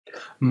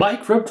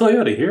Mike from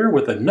Toyota here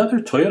with another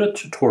Toyota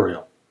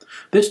tutorial.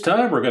 This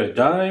time we're going to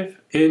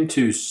dive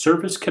into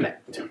Service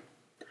Connect.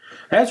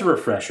 As a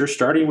refresher,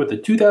 starting with the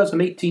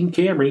 2018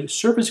 Camry,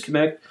 Service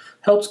Connect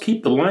helps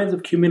keep the lines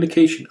of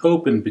communication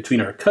open between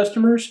our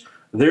customers,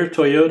 their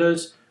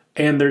Toyotas,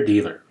 and their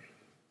dealer.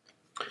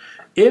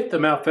 If the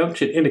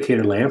malfunction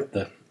indicator lamp,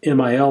 the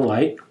MIL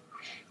light,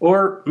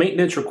 or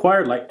maintenance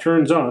required light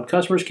turns on,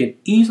 customers can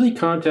easily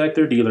contact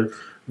their dealer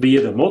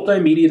via the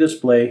multimedia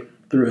display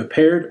through a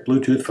paired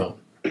Bluetooth phone.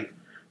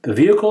 The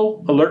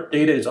vehicle alert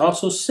data is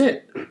also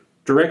sent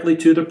directly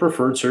to the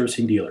preferred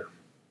servicing dealer.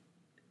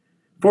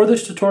 For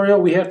this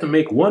tutorial, we have to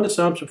make one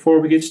assumption before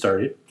we get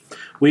started.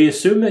 We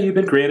assume that you've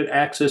been granted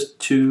access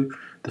to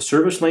the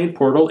Service Lane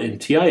portal in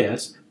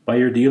TIS by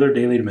your dealer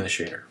Delegated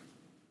Administrator.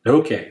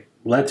 Okay,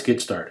 let's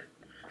get started.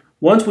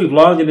 Once we've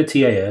logged into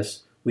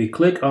TIS, we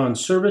click on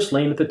Service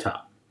Lane at the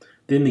top,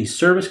 then the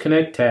Service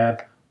Connect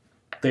tab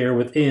there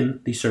within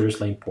the Service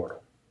Lane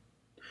portal.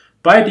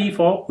 By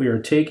default, we are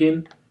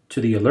taken to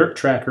the alert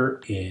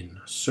tracker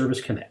in Service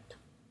Connect.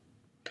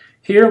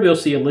 Here we'll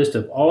see a list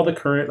of all the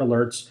current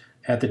alerts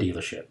at the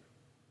dealership.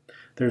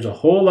 There's a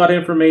whole lot of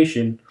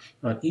information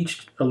on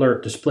each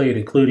alert displayed,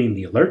 including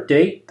the alert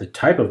date, the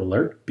type of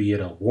alert, be it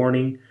a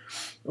warning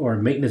or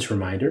a maintenance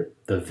reminder,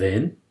 the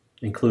VIN,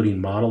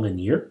 including model and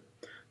year,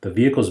 the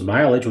vehicle's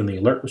mileage when the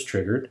alert was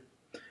triggered,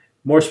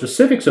 more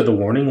specifics of the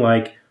warning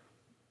like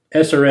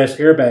SRS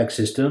airbag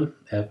system,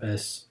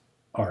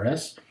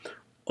 FSRS,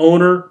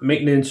 owner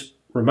maintenance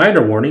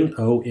reminder warning,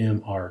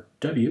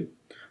 OMRW,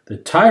 the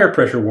tire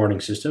pressure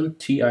warning system,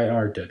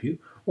 TIRW,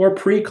 or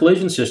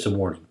pre-collision system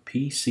warning,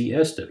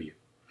 PCSW.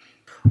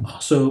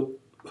 Also,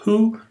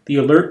 who the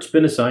alert's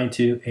been assigned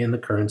to and the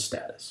current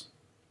status.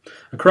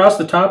 Across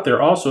the top, there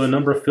are also a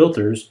number of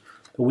filters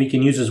that we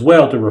can use as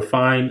well to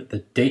refine the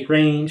date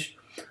range,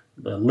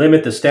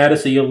 limit the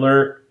status of the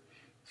alert,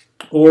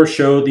 or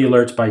show the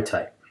alerts by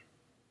type.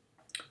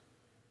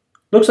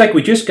 Looks like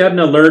we just got an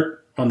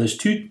alert on this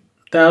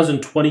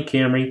 2020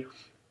 Camry,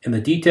 and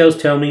the details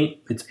tell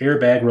me it's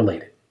airbag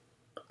related.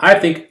 I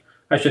think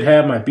I should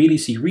have my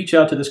BDC reach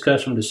out to this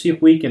customer to see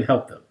if we can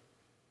help them.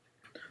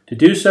 To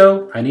do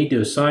so, I need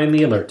to assign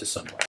the alert to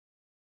someone.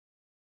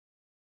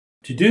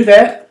 To do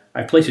that,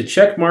 I place a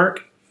check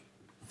mark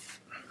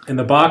in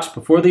the box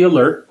before the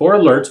alert or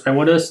alerts I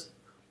want to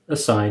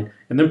assign,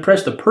 and then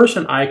press the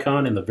person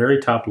icon in the very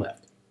top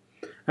left.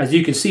 As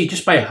you can see,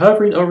 just by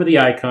hovering over the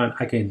icon,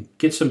 I can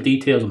get some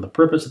details on the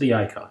purpose of the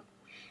icon.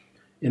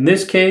 In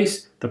this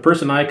case, the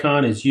person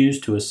icon is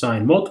used to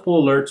assign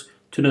multiple alerts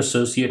to an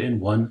associate in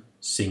one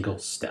single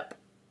step.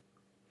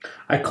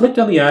 I clicked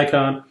on the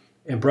icon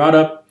and brought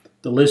up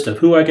the list of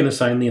who I can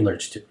assign the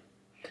alerts to.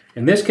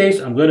 In this case,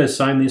 I'm going to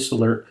assign this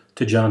alert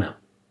to John L.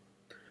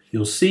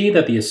 You'll see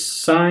that the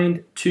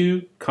assigned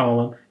to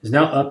column is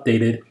now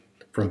updated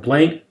from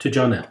blank to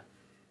John L.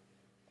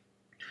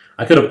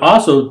 I could have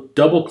also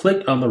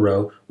double-clicked on the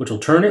row, which will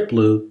turn it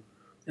blue,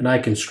 and I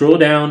can scroll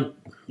down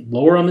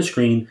lower on the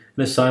screen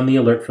and assign the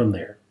alert from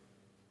there.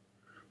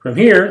 From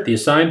here, the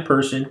assigned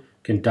person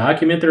can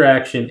document their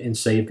action and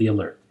save the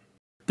alert.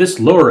 This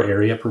lower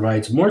area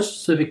provides more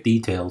specific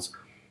details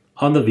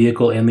on the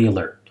vehicle and the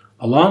alert,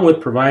 along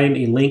with providing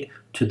a link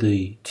to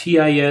the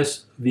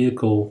TIS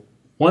Vehicle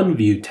One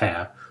View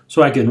tab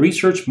so I can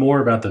research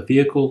more about the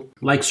vehicle,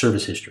 like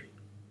service history.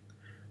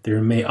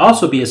 There may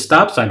also be a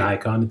stop sign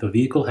icon if the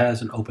vehicle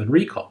has an open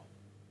recall.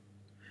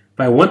 If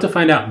I want to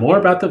find out more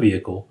about the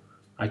vehicle,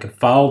 I can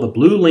follow the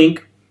blue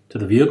link to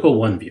the Vehicle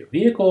One View.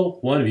 Vehicle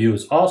One View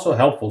is also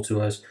helpful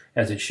to us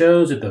as it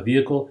shows if the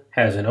vehicle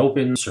has an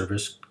open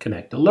Service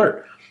Connect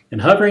alert,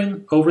 and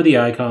hovering over the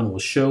icon will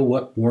show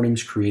what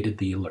warnings created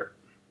the alert.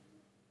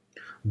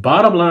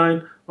 Bottom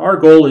line, our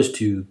goal is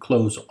to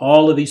close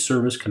all of these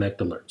Service Connect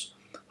alerts,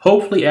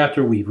 hopefully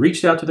after we've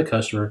reached out to the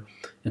customer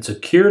and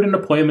secured an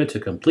appointment to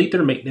complete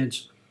their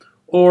maintenance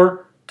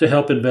or to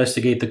help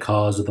investigate the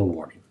cause of the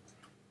warning.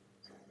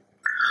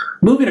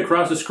 Moving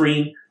across the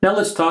screen, now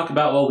let's talk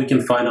about what we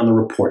can find on the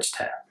Reports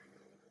tab.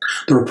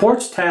 The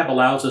Reports tab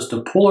allows us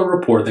to pull a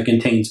report that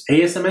contains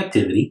ASM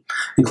activity,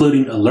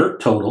 including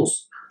alert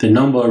totals, the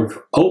number of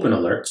open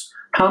alerts,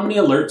 how many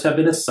alerts have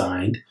been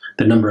assigned,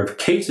 the number of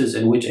cases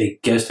in which a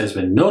guest has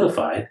been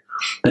notified,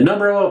 the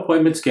number of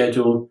appointments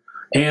scheduled,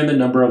 and the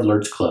number of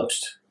alerts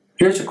closed.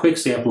 Here's a quick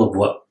sample of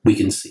what we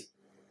can see.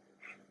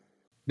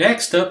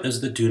 Next up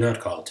is the Do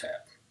Not Call tab.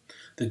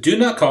 The Do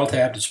Not Call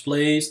tab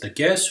displays the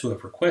guests who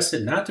have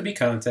requested not to be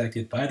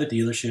contacted by the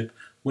dealership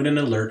when an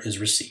alert is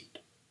received.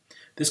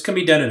 This can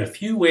be done in a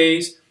few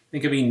ways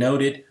and can be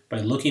noted by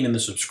looking in the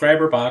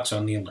subscriber box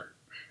on the alert.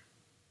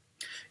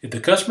 If the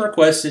customer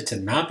requested to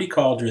not be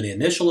called during the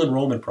initial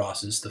enrollment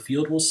process, the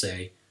field will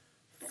say,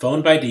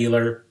 phone by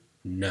dealer,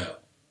 no.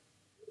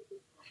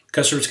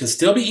 Customers can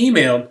still be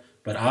emailed,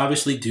 but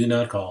obviously do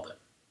not call them.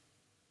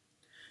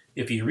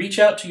 If you reach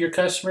out to your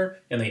customer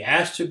and they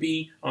ask to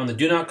be on the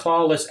Do Not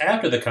Call list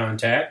after the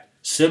contact,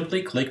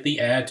 simply click the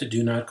Add to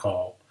Do Not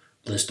Call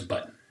list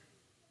button.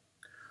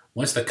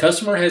 Once the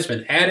customer has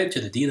been added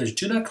to the dealer's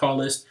Do Not Call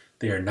list,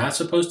 they are not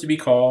supposed to be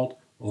called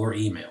or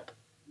emailed.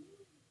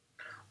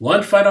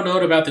 One final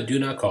note about the Do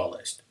Not Call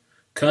list.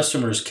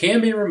 Customers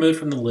can be removed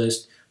from the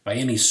list by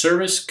any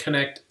Service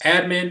Connect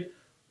admin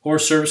or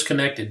Service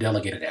Connect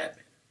delegated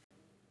admin.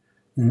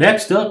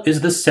 Next up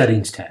is the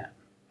Settings tab.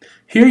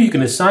 Here you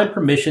can assign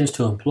permissions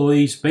to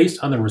employees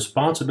based on their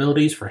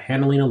responsibilities for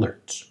handling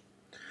alerts.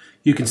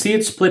 You can see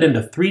it split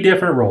into 3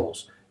 different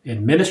roles: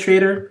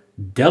 Administrator,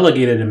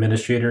 Delegated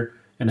Administrator,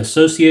 and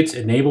Associates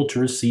enabled to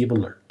receive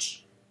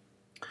alerts.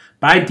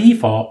 By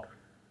default,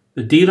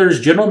 the dealer's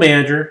General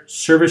Manager,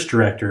 Service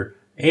Director,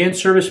 and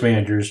Service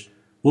Managers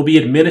will be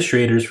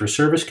administrators for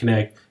Service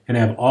Connect and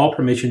have all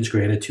permissions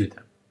granted to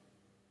them.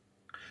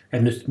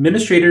 And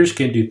administrators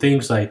can do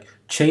things like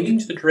changing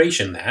the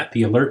duration that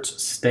the alerts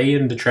stay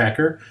in the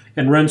tracker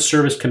and run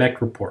Service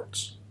Connect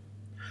reports.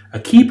 A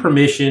key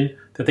permission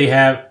that they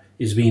have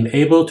is being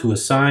able to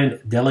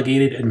assign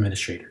delegated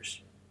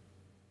administrators.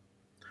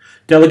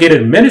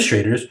 Delegated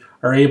administrators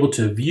are able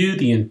to view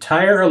the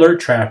entire alert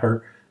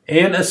tracker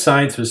and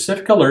assign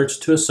specific alerts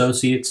to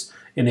associates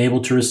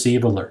enabled to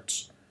receive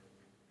alerts,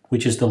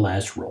 which is the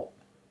last role.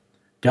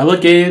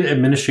 Delegated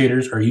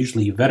administrators are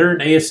usually veteran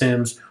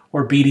ASMs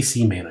or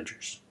BDC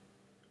managers.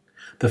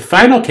 The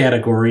final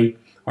category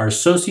are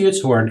associates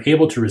who are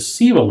able to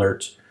receive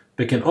alerts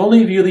but can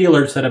only view the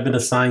alerts that have been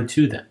assigned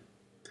to them.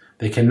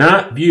 They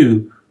cannot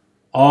view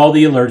all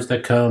the alerts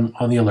that come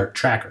on the alert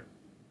tracker.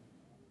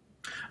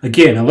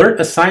 Again,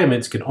 alert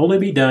assignments can only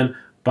be done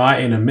by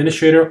an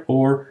administrator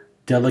or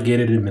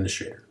delegated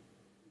administrator.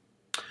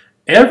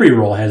 Every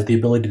role has the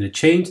ability to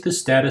change the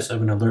status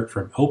of an alert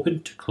from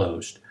open to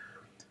closed,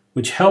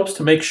 which helps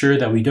to make sure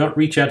that we don't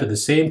reach out to the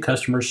same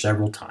customer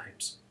several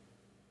times.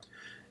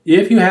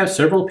 If you have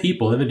several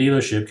people in the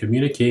dealership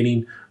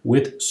communicating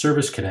with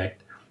Service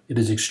Connect, it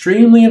is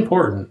extremely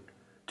important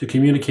to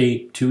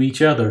communicate to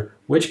each other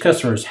which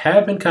customers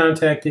have been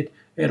contacted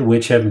and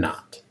which have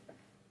not.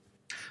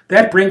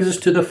 That brings us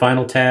to the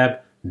final tab,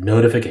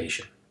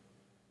 Notification.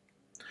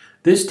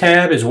 This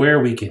tab is where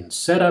we can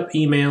set up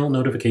email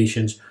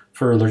notifications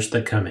for alerts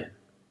that come in.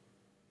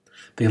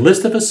 The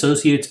list of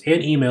associates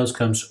and emails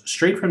comes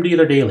straight from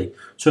Dealer Daily,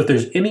 so if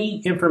there's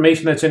any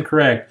information that's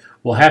incorrect,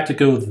 we'll have to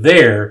go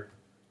there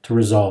to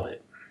resolve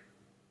it.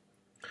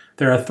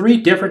 There are 3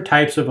 different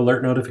types of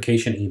alert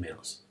notification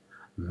emails: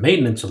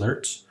 maintenance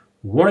alerts,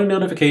 warning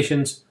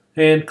notifications,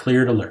 and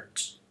cleared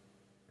alerts.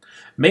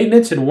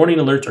 Maintenance and warning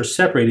alerts are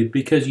separated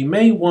because you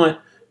may want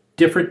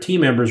different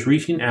team members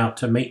reaching out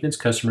to maintenance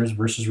customers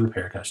versus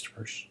repair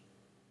customers.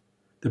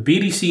 The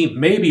BDC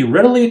may be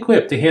readily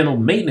equipped to handle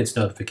maintenance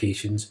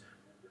notifications,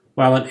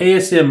 while an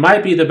ASM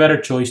might be the better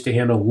choice to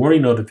handle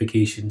warning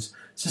notifications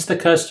since the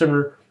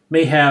customer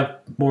may have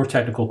more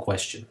technical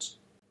questions.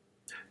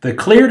 The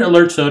cleared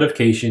alerts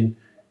notification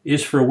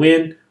is for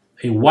when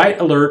a white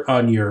alert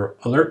on your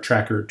alert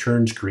tracker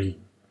turns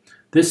green.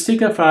 This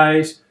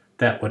signifies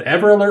that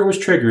whatever alert was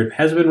triggered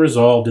has been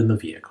resolved in the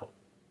vehicle.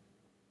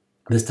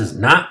 This does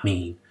not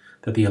mean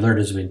that the alert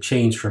has been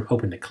changed from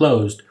open to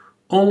closed,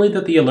 only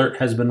that the alert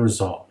has been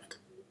resolved.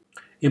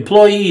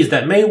 Employees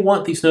that may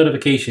want these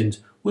notifications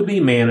would be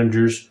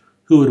managers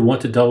who would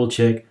want to double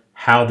check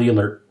how the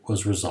alert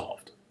was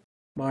resolved.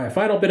 My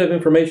final bit of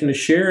information to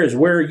share is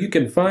where you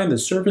can find the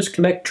Service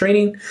Connect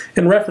training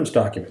and reference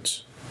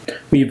documents.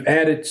 We've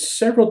added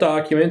several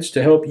documents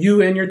to help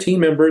you and your team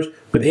members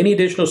with any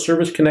additional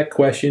Service Connect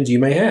questions you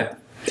may have.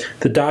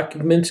 The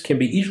documents can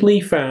be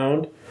easily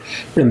found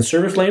in the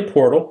Service Lane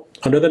portal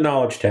under the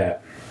Knowledge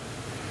tab.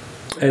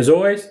 As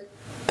always,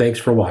 thanks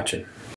for watching.